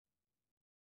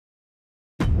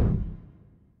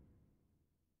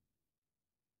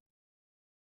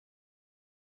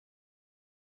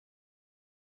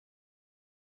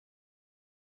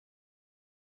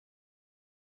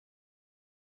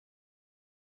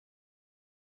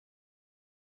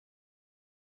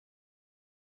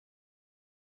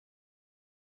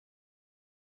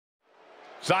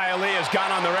Xia Li has gone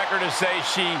on the record to say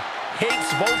she hates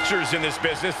vultures in this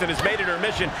business and has made it her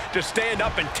mission to stand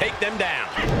up and take them down.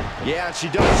 Yeah, and she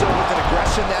does so with an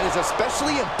aggression that is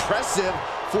especially impressive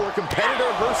for a competitor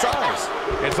of her size.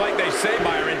 It's like they say,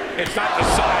 Byron, it's not the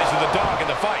size of the dog in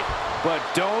the fight. But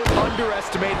don't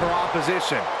underestimate her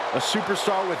opposition. A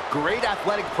superstar with great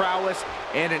athletic prowess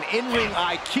and an in-ring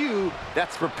IQ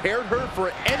that's prepared her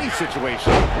for any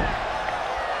situation.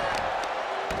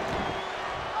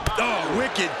 Oh,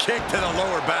 wicked kick to the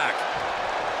lower back.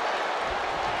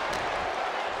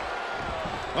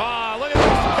 Oh, look at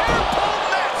this.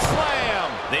 Hair-pulled net slam.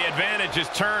 The advantage is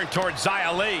turned towards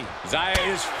Xia Li. Xia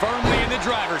is firmly in the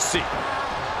driver's seat.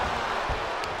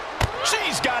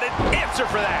 She's got an answer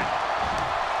for that.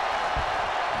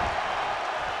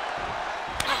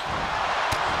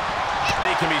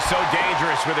 She can be so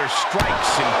dangerous with her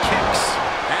strikes and kicks.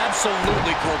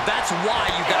 Absolutely, Cole. That's why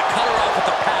you got to cut her off with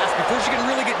the pass before she can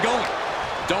really get going.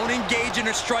 Don't engage in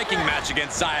a striking match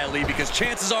against Xia Li because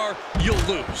chances are you'll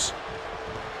lose.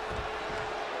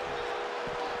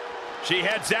 She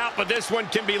heads out, but this one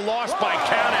can be lost by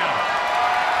countout.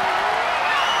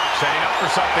 Setting up for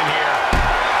something here.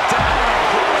 Down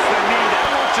across the knee. That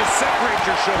won't just separate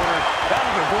your shoulder.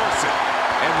 That'll divorce it.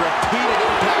 And repeated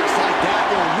impacts like that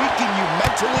will weaken you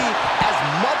mentally as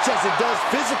much as it does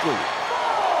physically.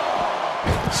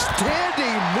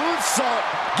 Standing moonsault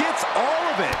gets all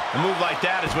of it. A move like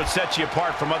that is what sets you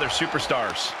apart from other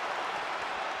superstars.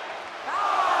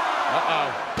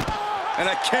 And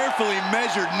a carefully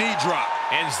measured knee drop.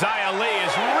 And Xia Li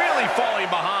is really falling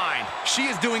behind. She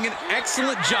is doing an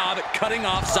excellent job at cutting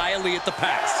off Xia Li at the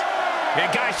pass.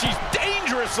 And guys, she's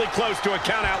dangerously close to a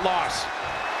countout loss.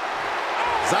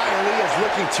 Xia Li is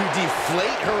looking to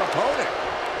deflate her opponent.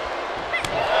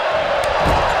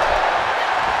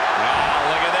 Oh,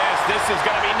 look at this. This is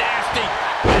going to be nasty.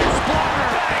 Exploder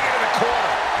bang into the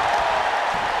corner.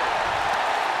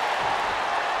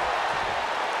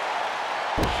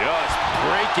 Just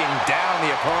breaking down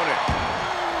the opponent.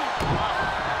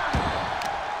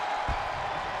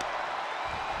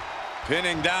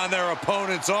 Pinning down their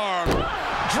opponent's arm.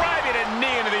 Driving a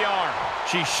knee into the arm.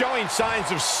 She's showing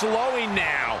signs of slowing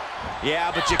now.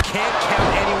 Yeah, but you can't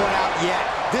count anyone out yet.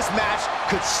 This match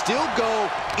could still go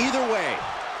either way.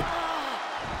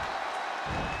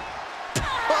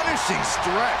 Punishing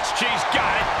stretch. She's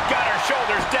got it. Got her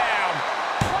shoulders down.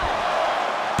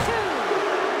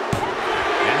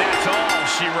 And that's all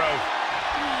she wrote.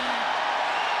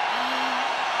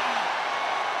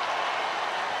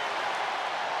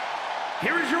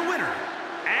 Here is your winner,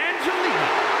 Angelina.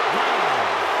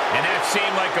 And that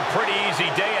seemed like a pretty easy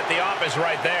day at the office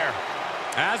right there.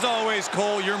 As always,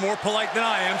 Cole, you're more polite than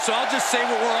I am, so I'll just say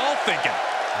what we're all thinking.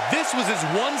 This was as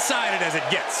one-sided as it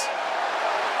gets.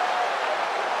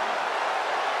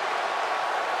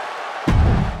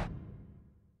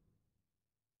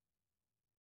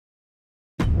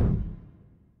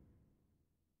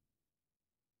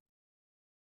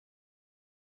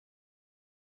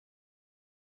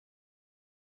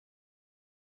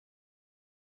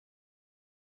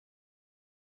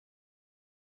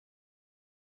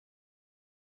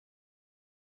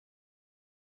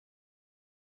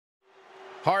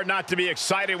 Hard not to be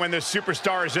excited when this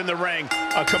superstar is in the ring.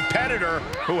 A competitor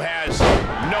who has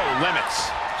no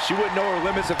limits. She wouldn't know her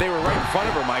limits if they were right in front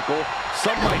of her, Michael.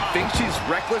 Some might think she's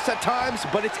reckless at times,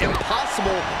 but it's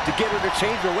impossible to get her to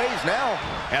change her ways now.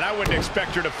 And I wouldn't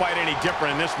expect her to fight any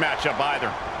different in this matchup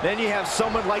either. Then you have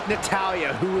someone like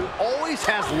Natalya, who always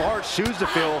has large shoes to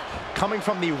fill, coming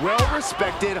from the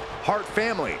well-respected Hart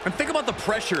family. And think about the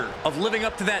pressure of living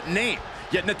up to that name.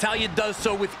 Yet Natalya does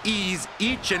so with ease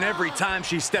each and every time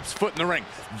she steps foot in the ring.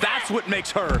 That's what makes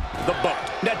her the GOAT.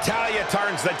 Natalya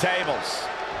turns the tables.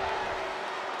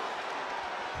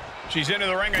 She's into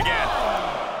the ring again.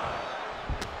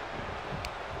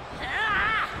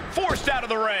 Forced out of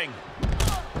the ring.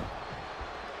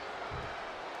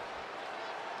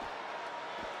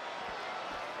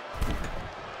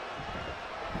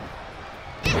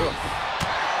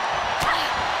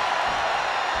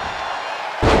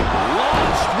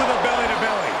 Launched with a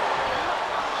belly-to-belly.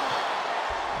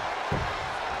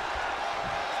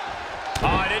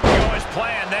 Oh, it didn't go as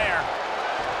planned there.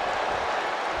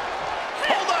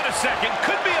 Hold on a second.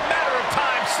 Could be a matter of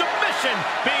time. Submission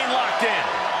being locked in.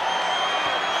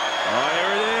 Oh,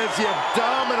 here it is, the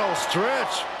abdominal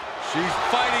stretch. She's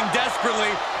fighting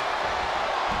desperately.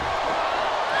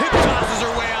 Hip tosses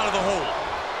her way out of the hole.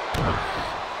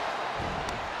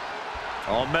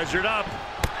 All measured up.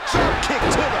 Kick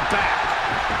to the back.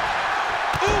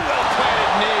 Ooh,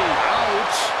 well-planted knee.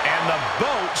 Ouch. And the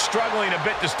boat struggling a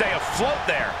bit to stay afloat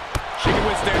there. She can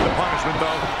withstand the punishment,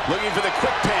 though. Looking for the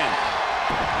quick pin.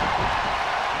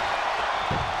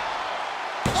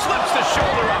 Slips the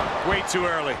shoulder up. Way too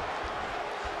early.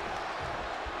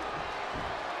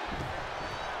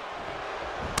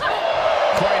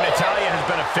 Corey, Natalya has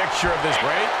been a fixture of this.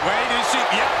 Wait, is she?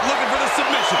 Yep, looking for the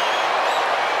submission.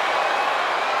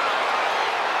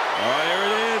 Oh, here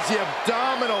it is, the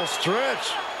abdominal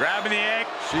stretch. Grabbing the egg.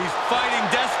 She's fighting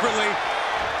desperately.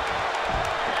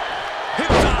 Hip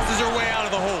tosses her way out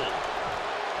of the hole.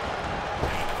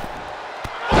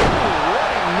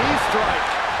 Running knee strike.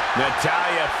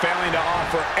 Natalya failing to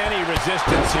offer any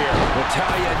resistance here.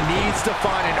 Natalya needs to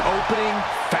find an opening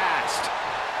fast.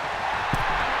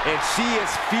 And she is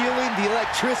feeling the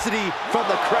electricity from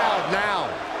the crowd now.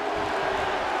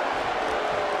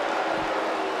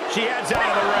 She heads out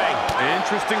of the ring.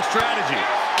 Interesting strategy.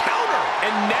 Counter!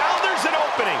 And now there's an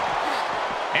opening.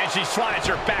 And she slides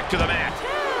her back to the mat.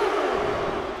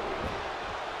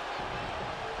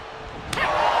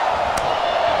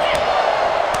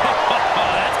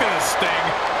 That's gonna sting.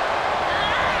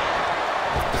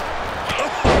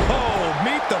 Oh,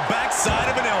 meet the backside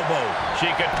of an elbow. She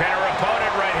could pin her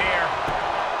opponent right here.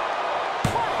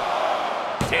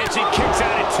 And she kicks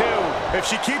out at 2. If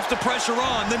she keeps the pressure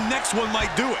on, the next one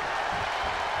might do it.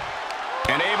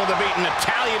 And able to beat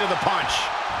Natalya to the punch.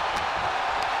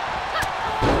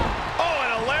 Oh,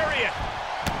 and a lariat.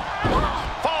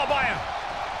 Followed by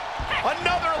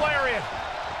another lariat.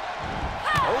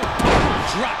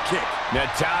 Drop kick.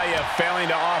 Natalya failing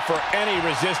to offer any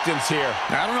resistance here.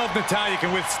 I don't know if Natalya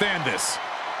can withstand this.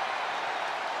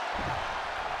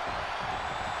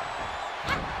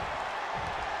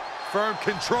 Firm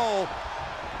control.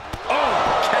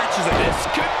 Oh, catches it. This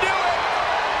could do it.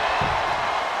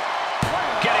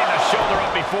 Getting the shoulder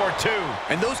up before 2.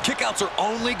 And those kickouts are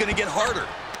only going to get harder.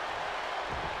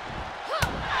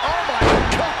 Oh, my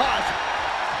God.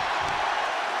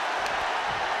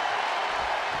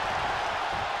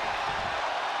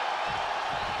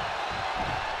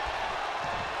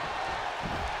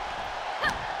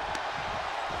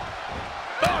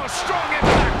 Oh, strong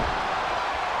impact.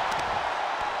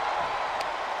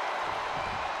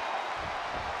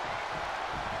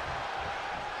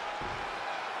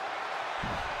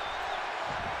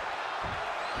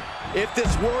 If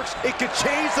this works, it could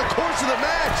change the course of the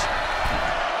match.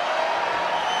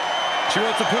 She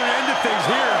wants to put an end to things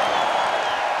here.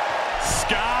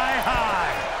 Sky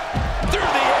high. Through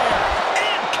the air.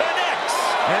 And connects.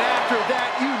 And after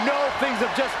that, you know things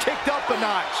have just kicked up a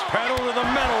notch. Pedal to the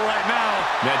metal right now.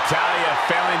 Natalya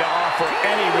failing to offer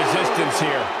any resistance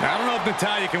here. I don't know if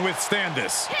Natalya can withstand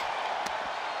this.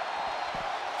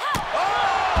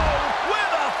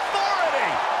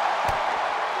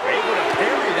 Able to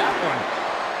parry that one.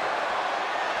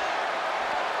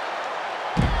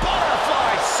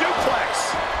 Butterfly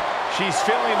suplex. She's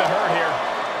feeling the hurt here.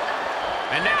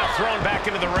 And now thrown back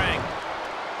into the ring.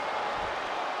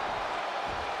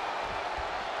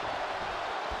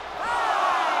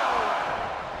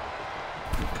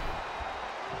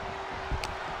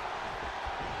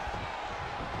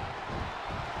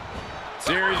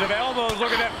 Series of elbows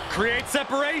looking to create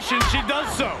separation. She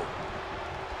does so.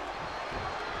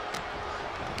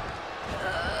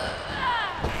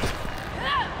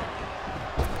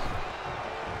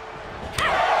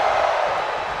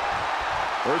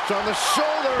 First on the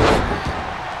shoulders.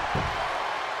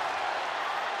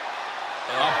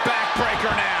 A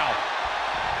backbreaker now.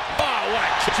 Oh, what?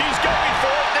 She's going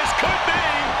for it. This could be.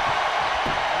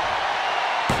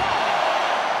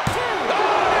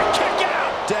 Oh, and a kick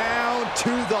out. Down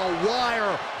to the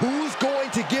wire. Who's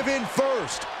going to give in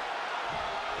first?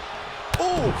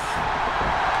 Oof.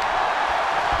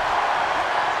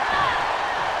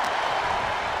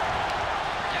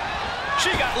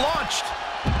 She got launched.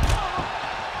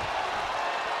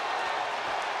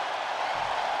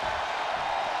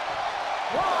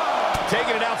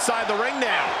 Taking it outside the ring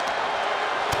now.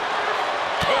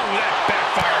 Oh, that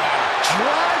backfired on her.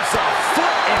 Drives a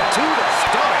foot into the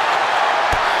stomach.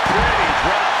 Pretty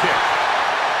drop kick.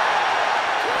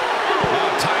 Oh,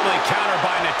 timely counter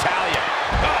by Natalya.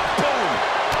 Oh, boom.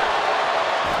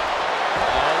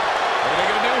 Oh, what are they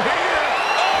going to do here?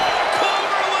 Oh,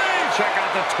 cloverleaf. Check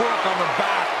out the torque on the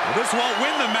back. Well, this won't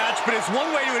win the match, but it's one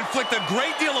way to inflict a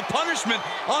great deal of punishment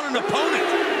on an opponent.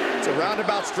 It's a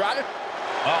roundabout strategy.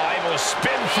 Oh, able to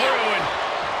spin through and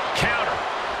counter.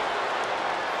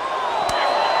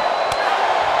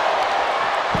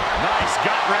 Nice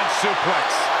gut-wrench suplex.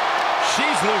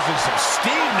 She's losing some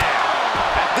steam now.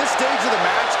 At this stage of the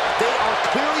match, they are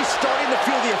clearly starting to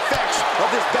feel the effects of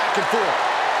this back and forth.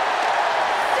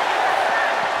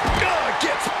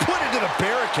 Gets put into the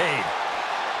barricade.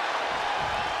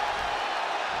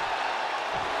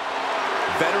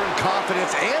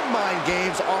 confidence and mind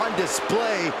games on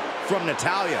display from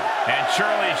Natalya. And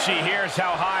surely she hears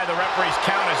how high the referee's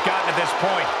count has gotten at this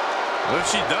point. Well, if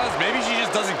she does, maybe she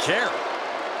just doesn't care.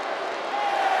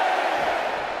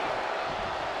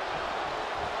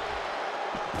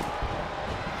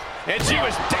 And she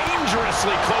was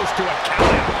dangerously close to a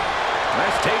countout.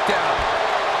 Nice takedown.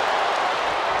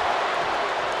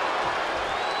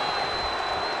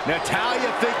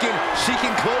 Natalya thinking she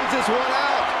can close this one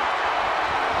out.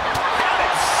 Got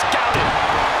it scouted.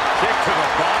 Kick to the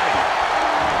body.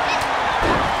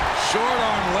 Short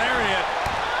arm lariat.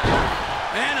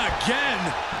 And again.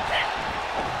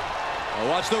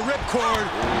 Oh, watch the ripcord.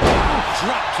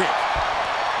 Drop kick.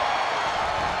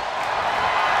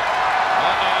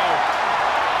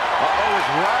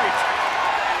 Right.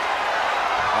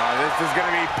 This is going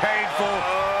to be painful.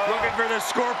 Looking for the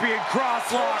Scorpion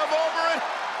crosslock. Over it.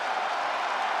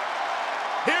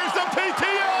 Here's the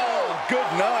PTO.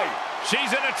 Good night.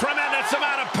 She's in a tremendous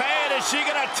amount of pain. Is she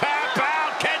going to tap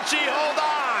out? Can she hold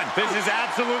on? This is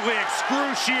absolutely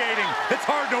excruciating. It's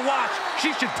hard to watch.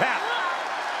 She should tap.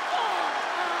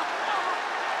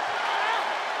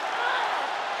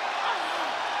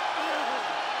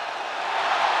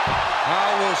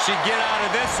 How will she get out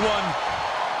of this one?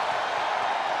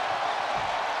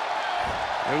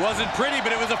 It wasn't pretty,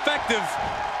 but it was effective.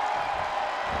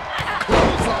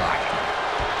 Clothesline.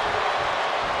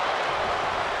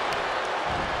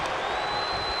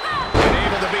 And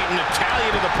able to beat Natalya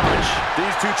to the punch.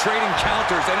 These two trading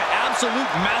counters and an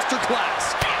absolute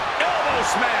masterclass. Elbow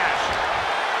smash.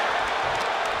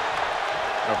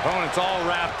 Her opponent's all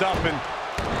wrapped up in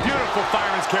beautiful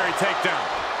fireman's carry takedown.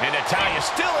 And Natalya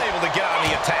still able to get on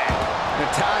the attack.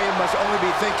 Natalya must only be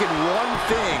thinking one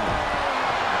thing.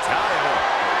 Natalya,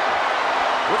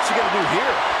 what's she gonna do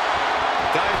here?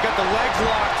 Natalya's got the legs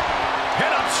locked. Hit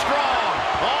up strong.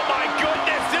 Oh my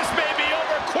goodness, this may be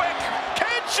over quick.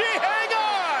 Can she hang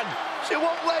on? She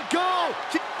won't let go.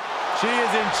 She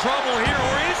is in trouble here,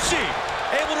 or is she?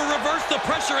 Able to reverse the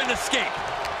pressure and escape.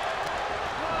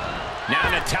 Now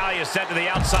Natalya sent to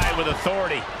the outside with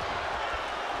authority.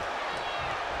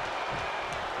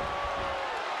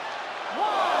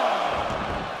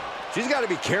 She's got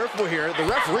to be careful here. The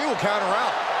referee will count her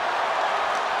out.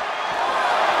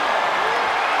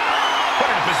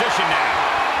 Put her in position now.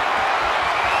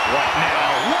 What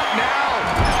now? What now?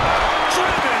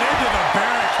 Driven into the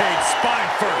barricade,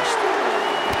 spine first.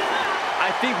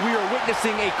 I think we are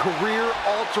witnessing a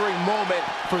career-altering moment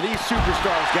for these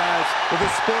superstars, guys. But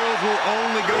the spoils will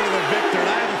only go to the victor,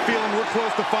 and I have a feeling we're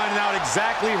close to finding out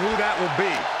exactly who that will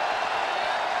be.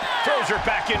 Throws her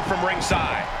back in from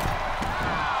ringside.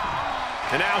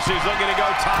 And now she's looking to go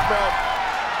top rope.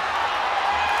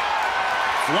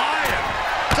 Flying.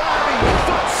 Diving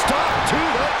foot stomp to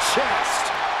the chest.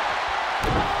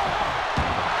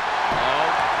 Oh,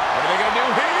 what are they going to do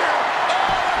here?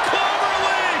 Oh, clover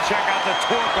leaf! Check out the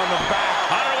torque on the back.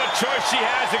 I don't know what choice she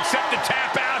has except to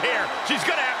tap out here. She's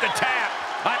going to have to tap.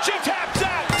 She taps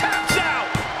out, taps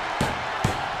out.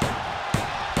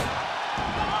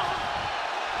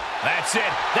 That's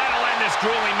it. That'll end this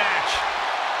grueling match.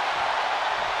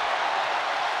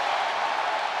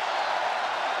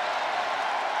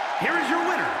 Here is your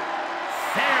winner,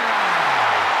 Sarah.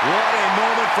 What a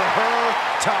moment for her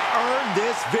to earn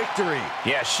this victory.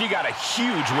 Yeah, she got a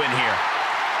huge win here.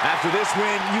 After this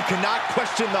win, you cannot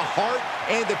question the heart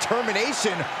and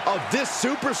determination of this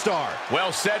superstar.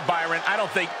 Well said, Byron. I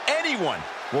don't think anyone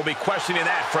will be questioning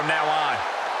that from now on.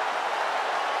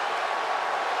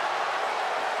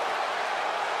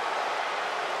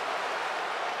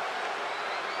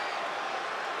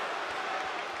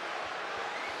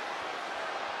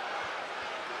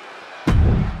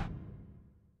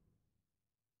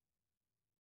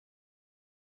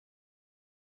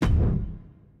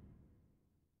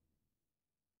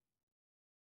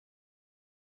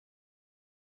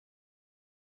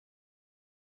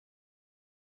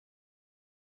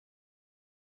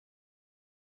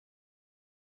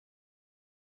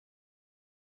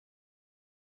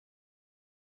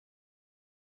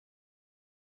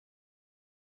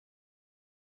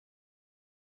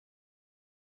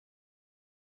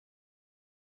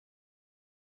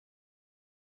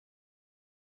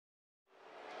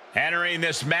 Entering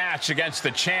this match against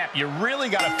the champ, you really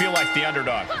got to feel like the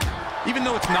underdog. Even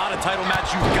though it's not a title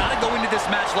match, you've got to go into this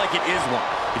match like it is one.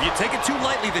 If you take it too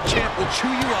lightly, the champ will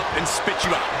chew you up and spit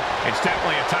you out. It's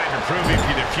definitely a time to prove if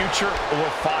you're the future or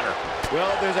fodder. Well,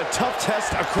 there's a tough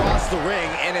test across the ring,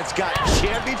 and it's got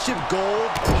championship gold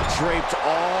draped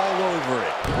all over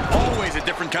it. Always a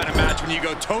different kind of match when you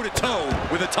go toe-to-toe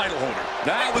with a title holder.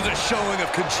 That was a showing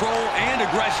of control and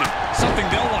aggression, something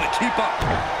they'll want to keep up.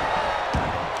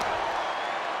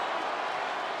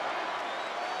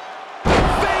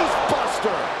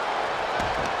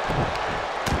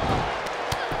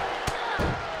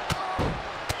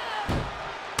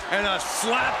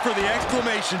 slap for the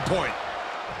exclamation point.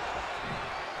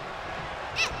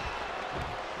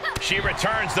 She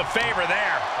returns the favor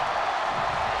there.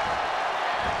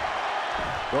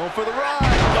 Going for the ride.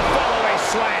 The follow-away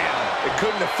slam. It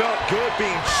couldn't have felt good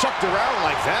being chucked around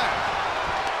like that.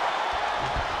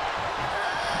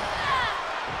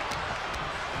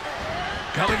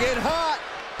 Coming in hot.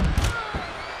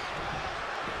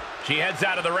 She heads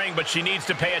out of the ring, but she needs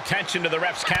to pay attention to the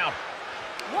ref's count.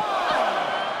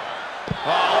 Oh,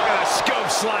 look at a scope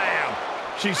slam.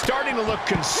 She's starting to look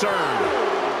concerned.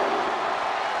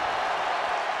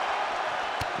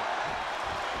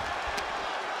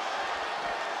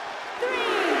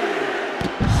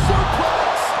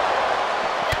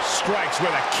 Strikes with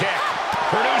a kick,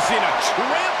 producing a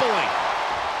trampling.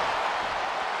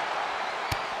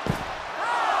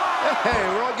 Hey,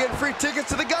 we're all getting free tickets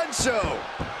to the gun show.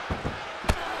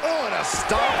 Oh, and a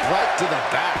stomp right to the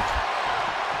back.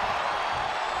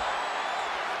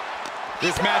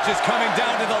 This match is coming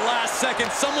down to the last second.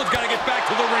 Someone's got to get back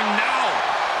to the ring now.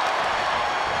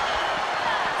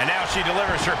 And now she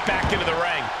delivers her back into the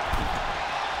ring.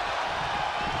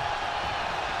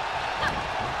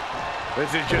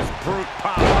 This is just brute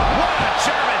power. What a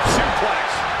German suplex.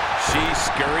 She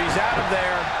scurries out of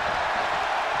there.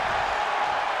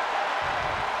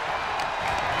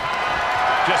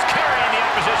 Just carrying the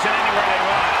opposition anywhere they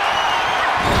want.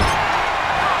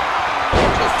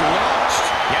 Just launched.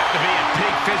 You have to be in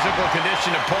peak physical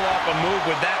condition to pull off a move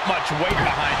with that much weight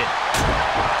behind it.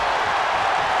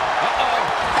 Uh-oh.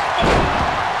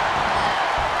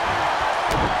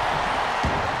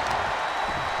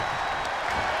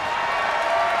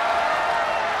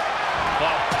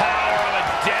 The power of a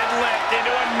deadlift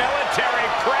into a military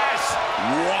press.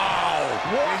 Wow.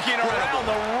 Walking around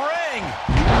the ring.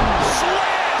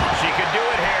 Slam! She could do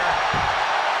it here.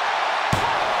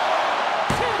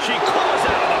 She claws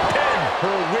out of the pin.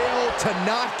 Her will to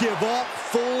not give up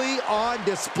fully on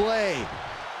display.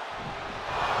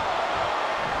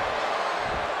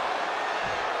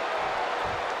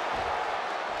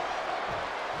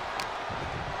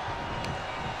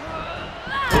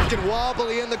 Looking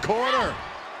wobbly in the corner.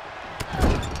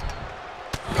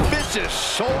 Vicious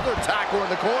shoulder tackle in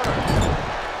the corner.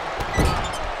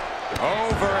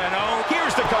 Over and over.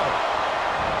 Here's the cover.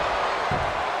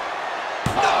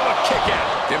 Oh, a kick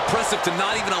out. Impressive to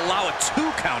not even allow a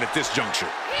 2 count at this juncture.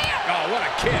 Oh, what a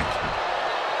kick.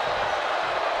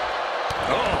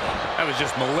 Oh, that was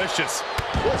just malicious.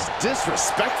 Was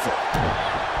disrespectful.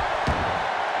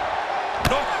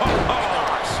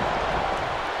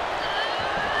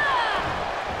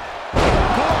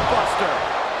 Buster.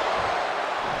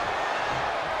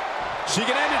 She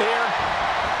can end it here.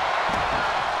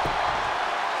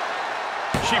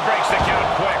 She breaks the count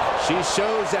quick. She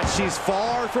shows that she's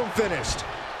far from finished.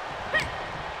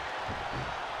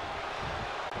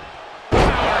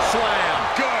 Power slam.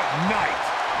 Good night.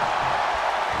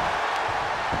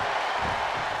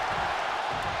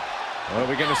 What are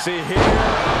we going to see here?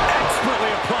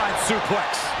 Expertly applied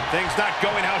suplex. Things not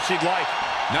going how she'd like.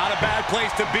 Not a bad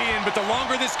place to be in, but the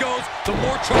longer this goes, the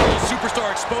more trouble the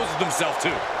superstar exposes himself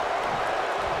to.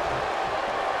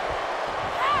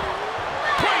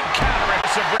 Great counter.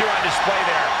 Sabrina on display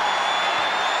there.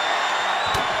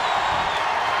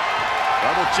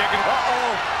 Double chicken.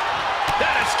 Uh-oh.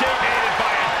 That escape aided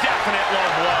by a definite low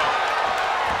blow.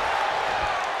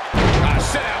 A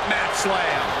sit-out mat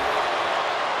slam.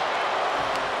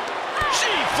 She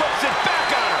flips it back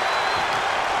on her.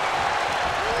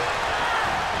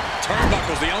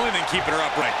 Turnbuckle's the only thing keeping her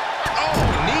upright. Oh,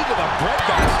 knee to the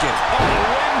breadbasket. Oh, the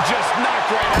wind just knocked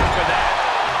right out of that.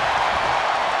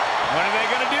 What are they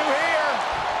going to do here?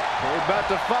 We're about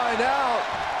to find out.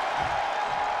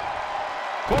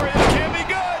 Corey, this can't be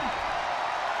good.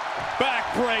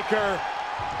 Backbreaker.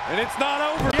 And it's not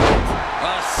over yet.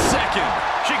 A second.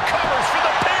 She covers for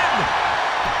the pin.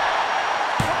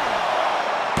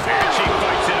 And she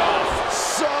fights it off.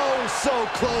 So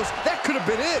close. That could have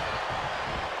been it.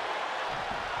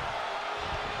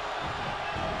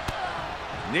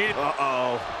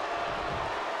 Uh-oh.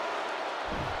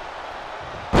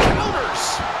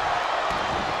 Counters.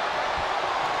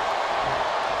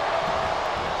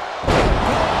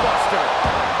 Buster.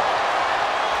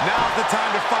 Now's the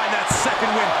time to find that second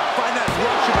win. Find that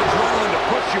rush of adrenaline to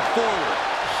push you forward.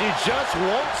 She just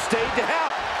won't stay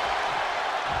down.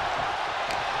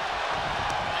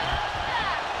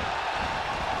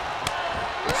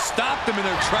 Stopped them in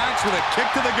their tracks with a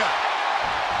kick to the gut.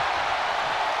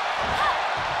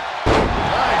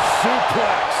 Nice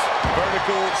suplex.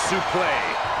 Vertical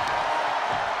suplex.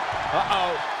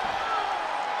 Uh-oh.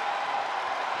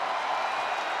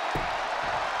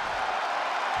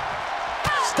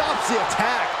 interrupts the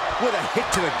attack with a hit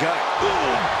to the gut.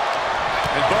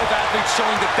 And both athletes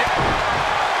showing that they...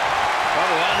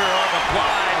 Oh, underhook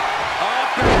applied.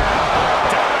 Up and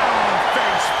down,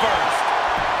 face first.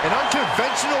 An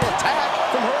unconventional attack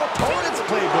from her opponent's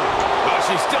playbook. Oh,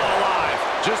 she's still alive.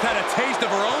 Just had a taste of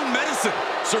her own medicine.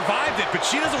 Survived it, but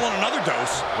she doesn't want another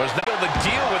dose. Was not able to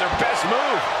deal with her best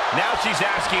move. Now she's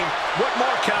asking, what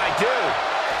more can I do?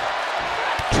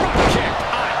 Drop kick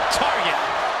on target.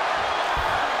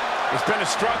 It's been a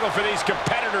struggle for these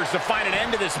competitors to find an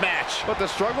end to this match. But the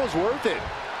struggle's worth it.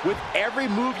 With every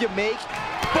move you make,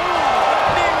 boom!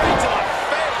 Knee right to the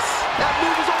face. That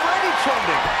move is already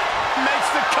trending. Makes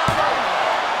the cover.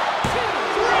 2,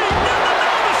 3. No,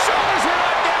 the shoulders were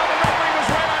not down. The referee was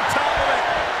right on top of it.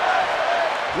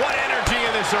 What energy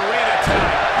in this arena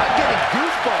tonight. I'm getting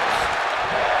goosebumps.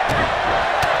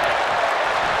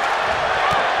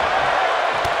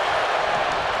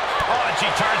 Oh, and she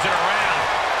turns it around.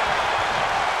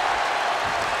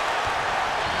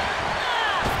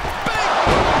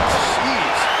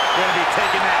 Jeez. Gonna be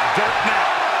taking that dirt now.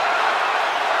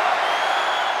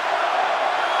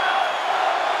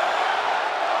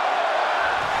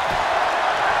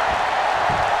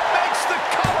 Makes the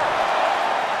cover.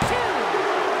 2.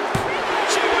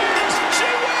 She wins. She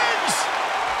wins.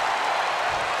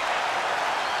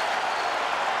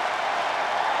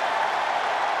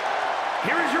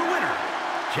 Here is your winner,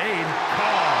 Jade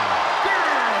Cargill.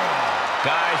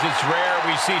 Guys, it's rare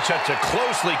we see such a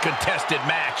closely contested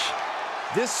match.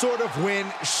 This sort of win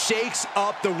shakes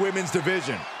up the women's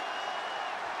division.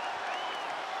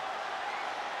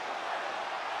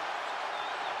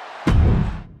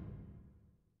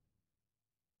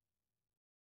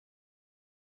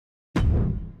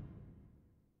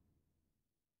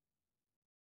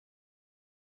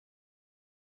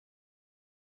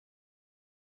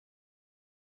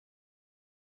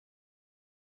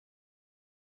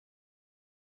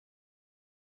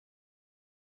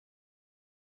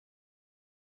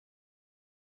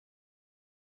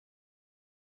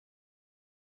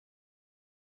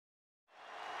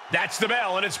 That's the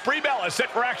bell, and it's Brie Bella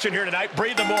set for action here tonight.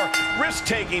 Brie, the more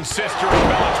risk-taking sister of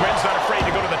Bella Twins, not afraid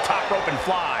to go to the top rope and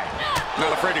fly.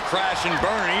 Not afraid to crash and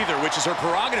burn either, which is her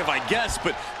prerogative, I guess,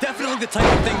 but definitely the type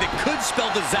of thing that could spell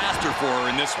disaster for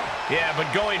her in this one. Yeah, but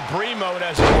going Brie mode,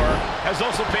 as it were, has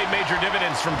also paid major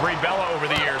dividends from Brie Bella over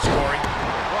the years, Corey.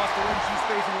 Across the ring, she's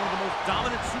facing one of the most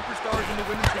dominant superstars in the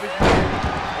women's division.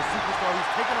 A superstar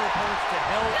who's taken her opponents to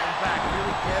hell and back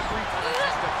nearly every time she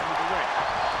steps into the ring.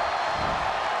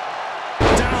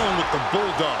 Down with the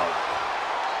bulldog.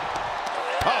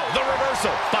 Oh, the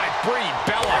reversal by Brie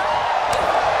Bella.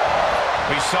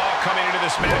 We saw coming into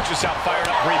this match just how fired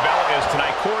up Brie Bella is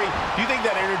tonight. Corey, do you think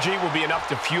that energy will be enough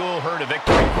to fuel her to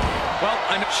victory? Well,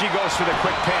 I know she goes for the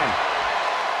quick pin.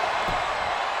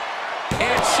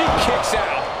 And she kicks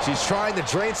out. She's trying to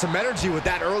drain some energy with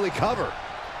that early cover.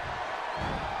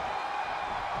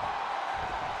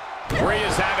 Brie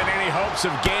is having any hopes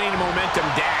of gaining a momentum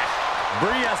dash.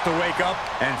 Brie has to wake up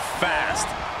and fast.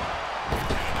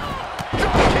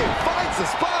 Drop kick finds the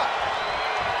spot.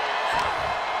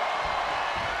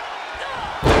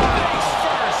 Face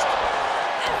first.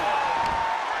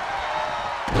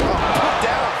 Put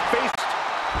down face.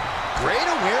 Great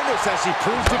awareness as she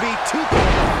proves to be too.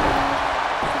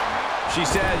 She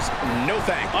says, no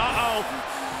thanks. Uh-oh.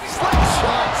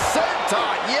 Slingshot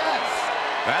senton, yes.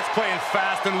 That's playing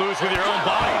fast and loose with your own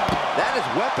body. That is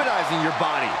weaponizing your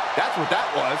body. That's what that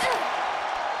was.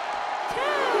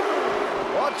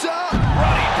 Watch out.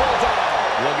 Running bulldog.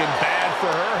 Looking bad for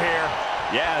her here.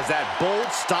 Yeah, as that bold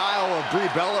style of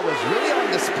Brie Bella was really on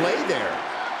display there.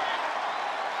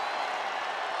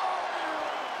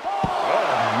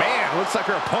 Oh, man. Looks like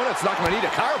her opponent's not going to need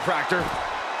a chiropractor.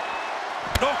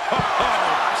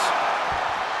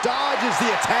 Dodges the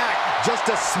attack just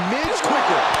a smidge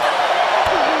quicker.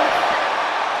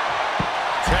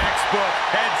 Textbook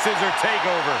head scissor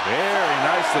takeover. Very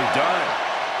nicely done.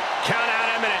 Count out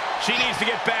imminent. She needs to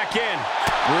get back in.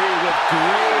 Brie with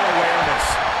great awareness.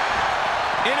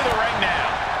 Into the ring now.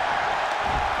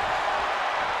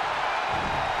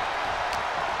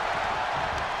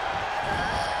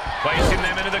 Placing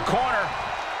them into the corner.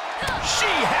 She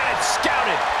had it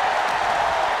scouted.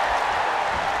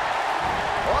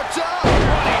 Watch out.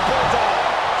 Running bulldog.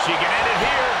 She can end it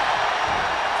here.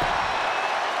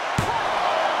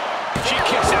 She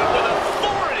kicks out with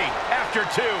authority after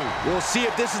 2. We'll see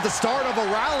if this is the start of a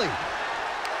rally.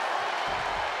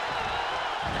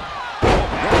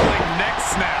 Rolling neck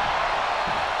snap.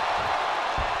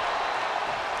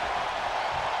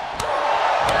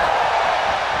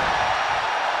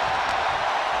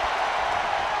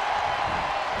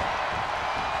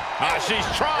 she's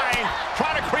trying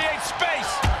to create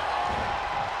space.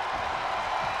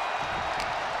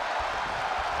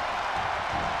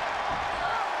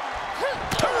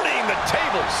 Turning the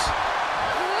tables.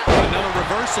 Another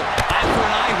reversal. Eye for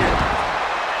an eye here.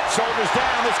 Shoulders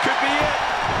down, this could be it.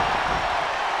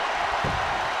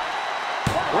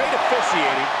 Great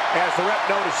officiating as the ref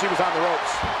noticed she was on the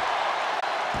ropes.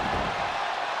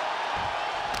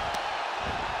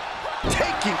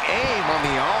 Taking aim on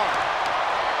the arm.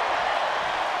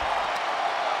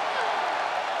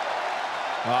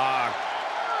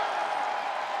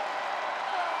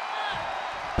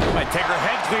 Might take her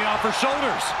head clean off her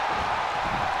shoulders.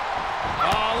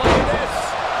 Oh, look at this.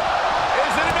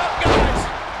 Is it enough, guys?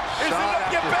 Is it enough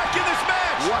to get back in this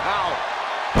match? Wow.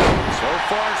 So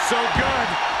far, so good.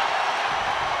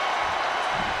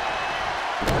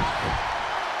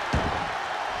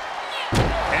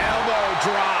 Elbow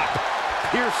drop.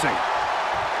 Piercing.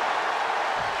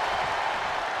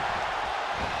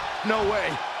 No way.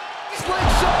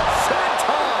 Slingshot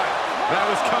senton. That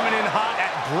was coming in hot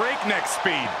at breakneck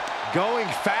speed. Going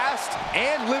fast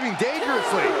and living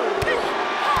dangerously.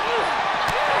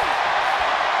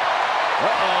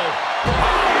 Uh-oh.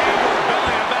 High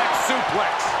belly to back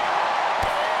suplex.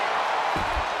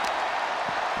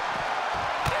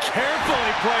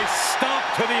 Carefully placed stomp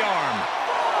to the arm.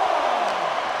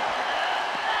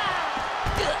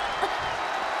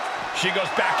 She goes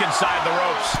back inside the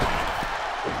ropes.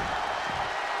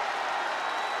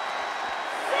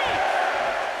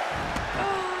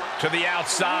 To the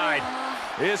outside.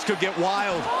 This could get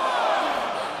wild.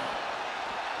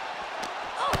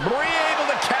 Brie able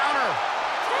to counter.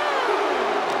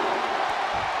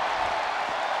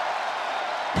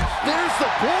 There's the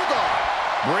bulldog.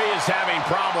 Brie is having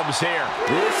problems here.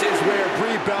 This is where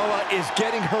Brie Bella is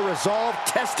getting her resolve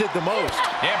tested the most.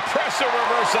 Impressive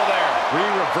reversal there. Brie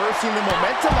reversing the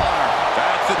momentum on her.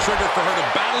 That's the trigger for her to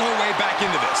battle her way back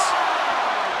into this.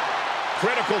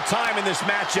 Critical time in this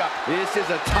matchup. This is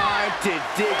a time to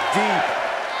dig deep.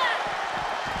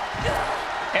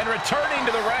 And returning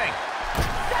to the ring.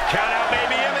 Count out may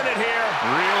be imminent here.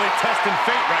 Really testing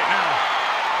fate right now.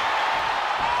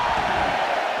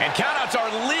 And countouts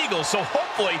are legal, so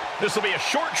hopefully this will be a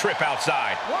short trip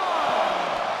outside.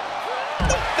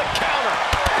 With the counter.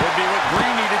 Would be what Brie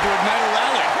needed to ignite a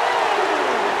rally.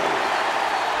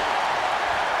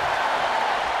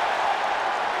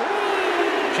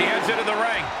 She heads into the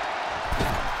ring.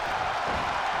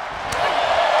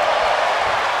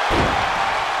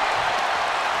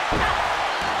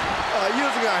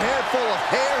 Using a handful of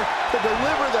hair to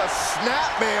deliver the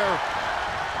snapmare.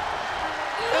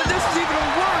 And this is even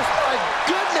worse. My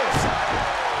goodness.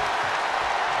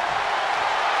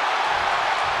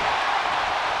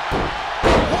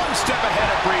 One step ahead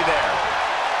of Brie there.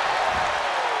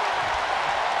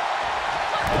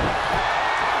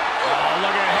 Oh,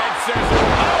 look at head scissors.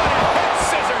 Oh, and a head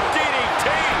scissor DDT.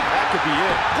 That could be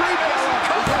it. Brie Bella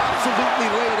is absolutely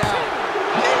laid out.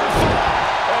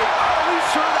 Are we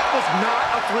sure that was not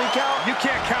a 3 count? You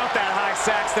can't count that high,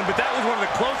 Saxton, but that was one of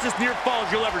the closest near falls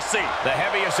you'll ever see. The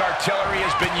heaviest artillery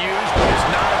has been used, but it's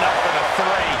not enough for the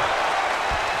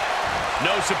 3.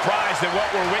 No surprise that what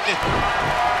we're witnessing.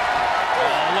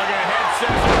 Oh, look at head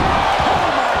scissors.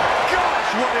 Oh, my gosh,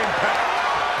 what impact.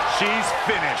 She's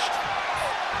finished.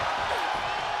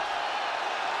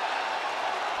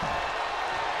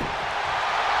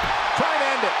 Try and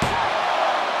end it.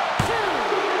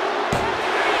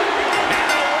 And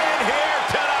a win here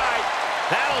tonight.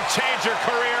 That'll change her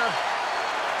career.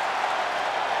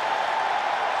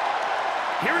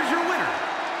 Here is your winner.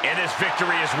 And this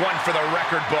victory is one for the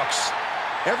record books.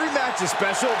 Every match is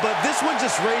special, but this one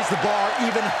just raised the bar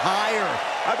even higher.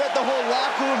 I bet the whole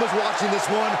locker room was watching this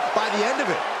one by the end of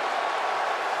it.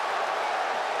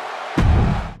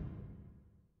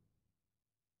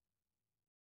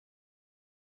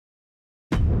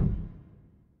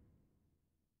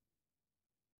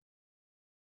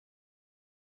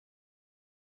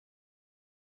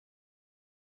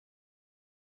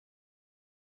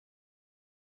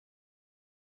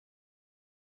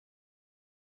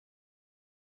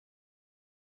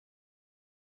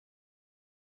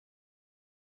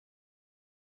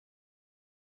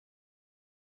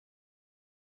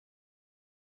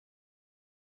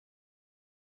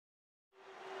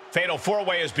 Fatal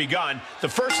 4-way has begun. The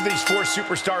first of these 4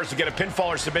 superstars to get a pinfall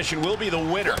or submission will be the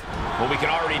winner. Well, we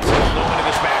can already tell no one in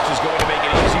this match is going to make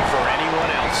it easy for anyone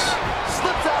else.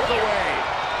 Slips out of the way.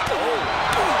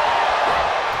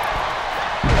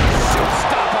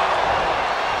 Showstopper.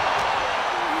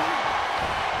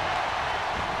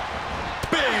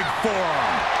 Big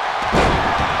forearm.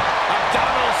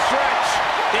 Abdominal stretch.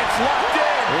 It's locked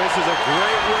in. This this is a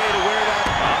great way to wear that.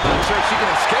 I'm not sure she can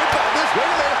escape out of this. Wait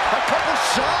a minute, a couple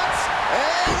shots,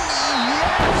 and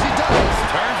yeah, she does.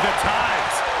 Turns the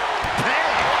tides.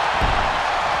 Bang!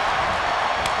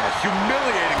 A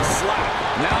humiliating slap.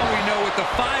 Now we know what the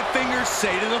 5 fingers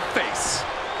say to the face.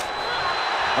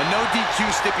 A no DQ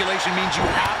stipulation means you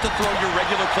have to throw your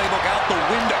regular playbook out the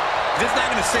window. It's not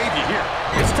going to save you here.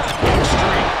 It's time to go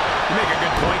extreme. You make a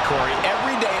good point, Corey.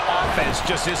 Everyday offense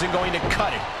just isn't going to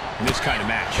cut it in this kind of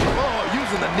match. Oh,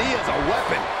 using the knee as a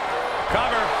weapon.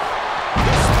 Cover.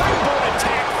 The springboard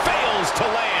attack fails to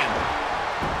land.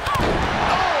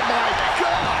 Oh, my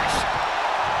gosh.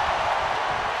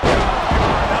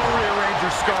 That'll rearrange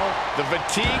her skull. The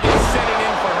fatigue is setting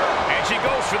in for her, and she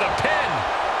goes for the pin.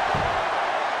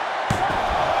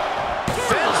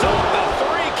 Fends off the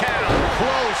 3 count.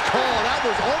 Close call. That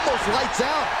was almost lights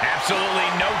out. Absolutely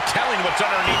no telling what's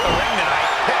underneath the ring tonight.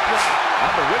 Hip drop.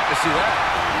 I'm the witness to that.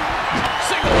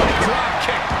 Single leg drop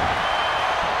kick.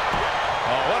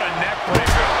 Oh, what a neck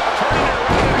breaker. Turning it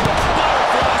around into a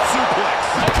butterfly suplex.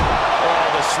 Oh,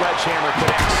 the sledgehammer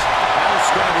connects. That'll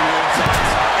scramble your insides.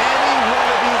 Any one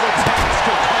of these attacks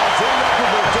could cause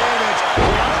irreparable damage.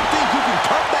 I don't think you can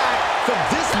come back from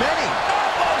this many.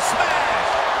 Elbow smash.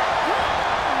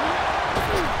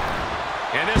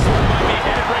 And this one might be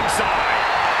hit ringside.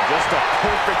 Just a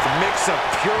perfect mix of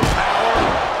pure power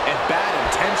and bad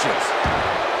intentions.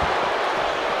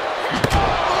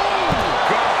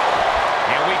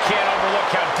 And we can't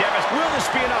overlook how devastating. Will this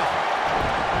be enough?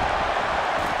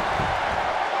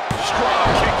 Strong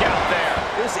kick out there.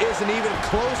 This isn't even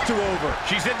close to over.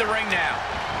 She's in the ring now.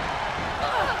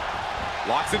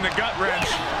 Locks in the gut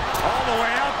wrench. All the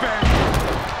way up and...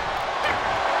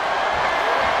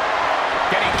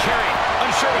 Getting carried.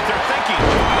 Unsure what they're thinking.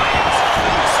 Lands.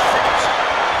 Finish.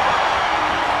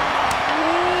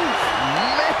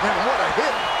 Man, what a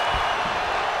hit.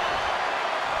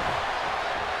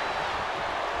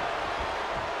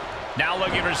 Now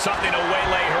looking for something to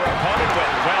waylay her opponent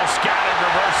with. Well scattered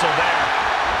reversal there.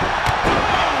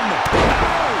 Boom!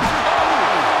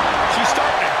 Oh! She's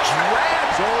starting to drag.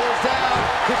 Shoulders down.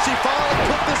 Could she finally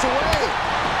put this away?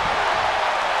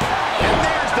 And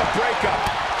there's the breakup.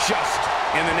 Just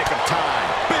in the nick of time.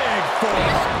 Big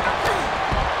forearm.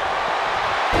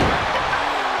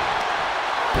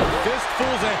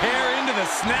 Fistfuls of hair into the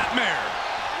snapmare.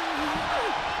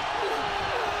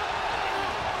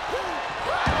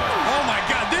 Oh my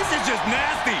God, this is just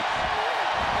nasty.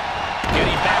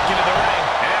 Getting back into the ring.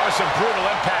 And that was some brutal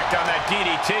impact on that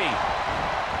DDT.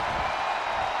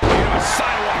 Into a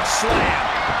sidewalk slam.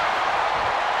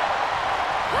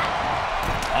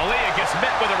 Aaliyah gets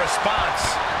met with a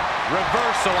response.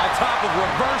 Reversal on top of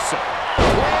reversal.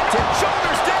 Planted,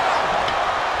 shoulders down.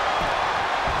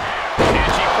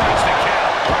 And she breaks the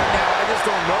count. Right now, I just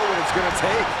don't know what it's going to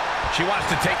take. She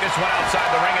wants to take this one outside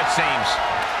the ring, it seems.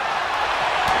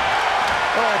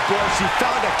 Oh, boy, she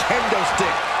found a kendo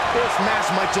stick. This match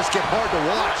might just get hard to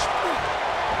watch.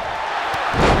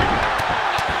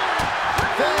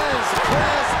 Fez,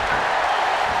 press.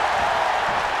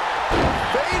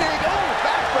 Fading. Oh,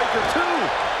 backbreaker, too.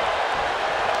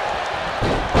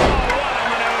 Oh, what a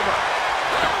maneuver.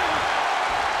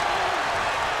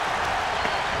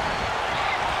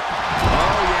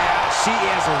 Oh, yeah, she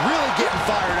is really getting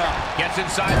fired up. Gets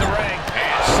inside the ring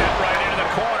and sent right into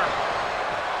the corner.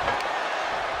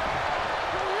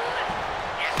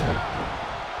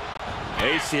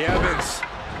 Lacey Evans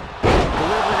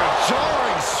delivering a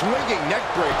jarring, swinging neck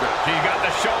breaker. She got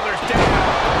the shoulders down.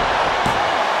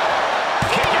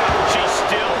 Kick out. She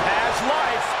still has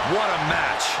life. What a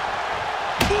match.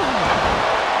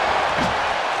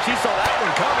 She saw that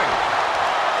one coming.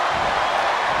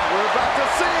 We're about to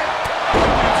see it.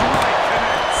 That's right,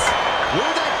 connects.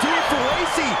 Will that do it for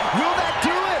Lacey? Will that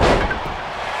do it?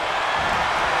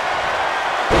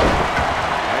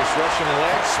 Nice Russian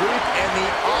leg sweep, and the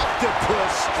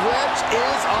octopus stretch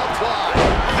is applied.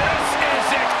 This is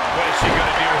it. What is she going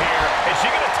to do here? Is she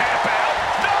going to tap out?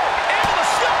 No. Able to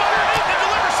slip underneath and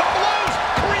deliver some blows,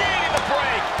 creating the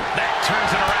break. That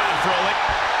turns it around for a lick.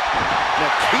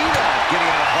 Nikita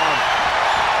getting out of harm.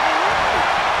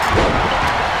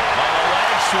 On the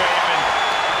leg sweep. And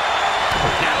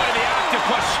now into the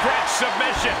octopus stretch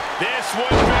submission. This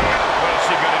would be it. What is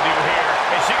she going to do here?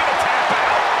 Is she going to tap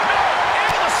out? No.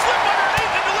 Able to slip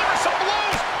underneath and deliver some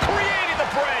blows, creating the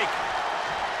break.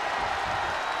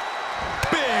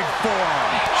 Big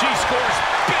forearm. She scores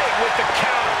big with the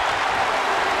counter.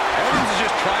 Evans is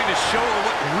just trying to show her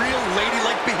what real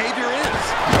ladylike behavior is.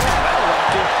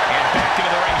 And back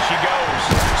into the ring she goes.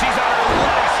 She's on her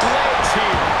last legs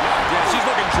here. Yeah, she's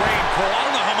looking drained, Cole. I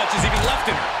don't know how much is even left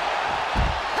in her.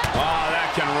 Oh,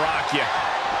 that can rock.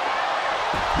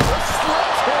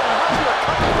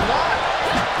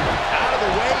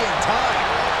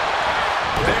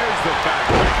 the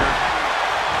backbreaker.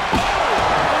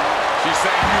 She's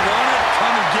saying, you want it?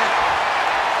 Come and get it.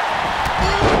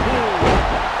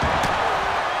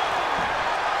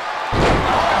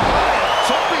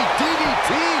 Jumping DDT.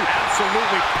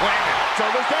 Absolutely planted.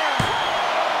 Shoulders down.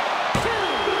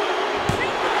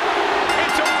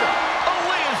 It's over.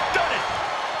 Aaliyah's done it.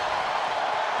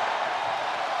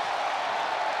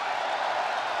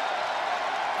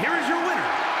 Here is your winner,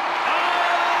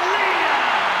 Aaliyah!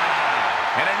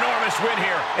 An enormous win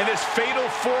here in this fatal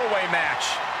four-way match.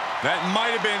 That might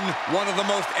have been one of the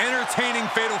most entertaining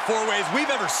fatal four-ways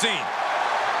we've ever seen.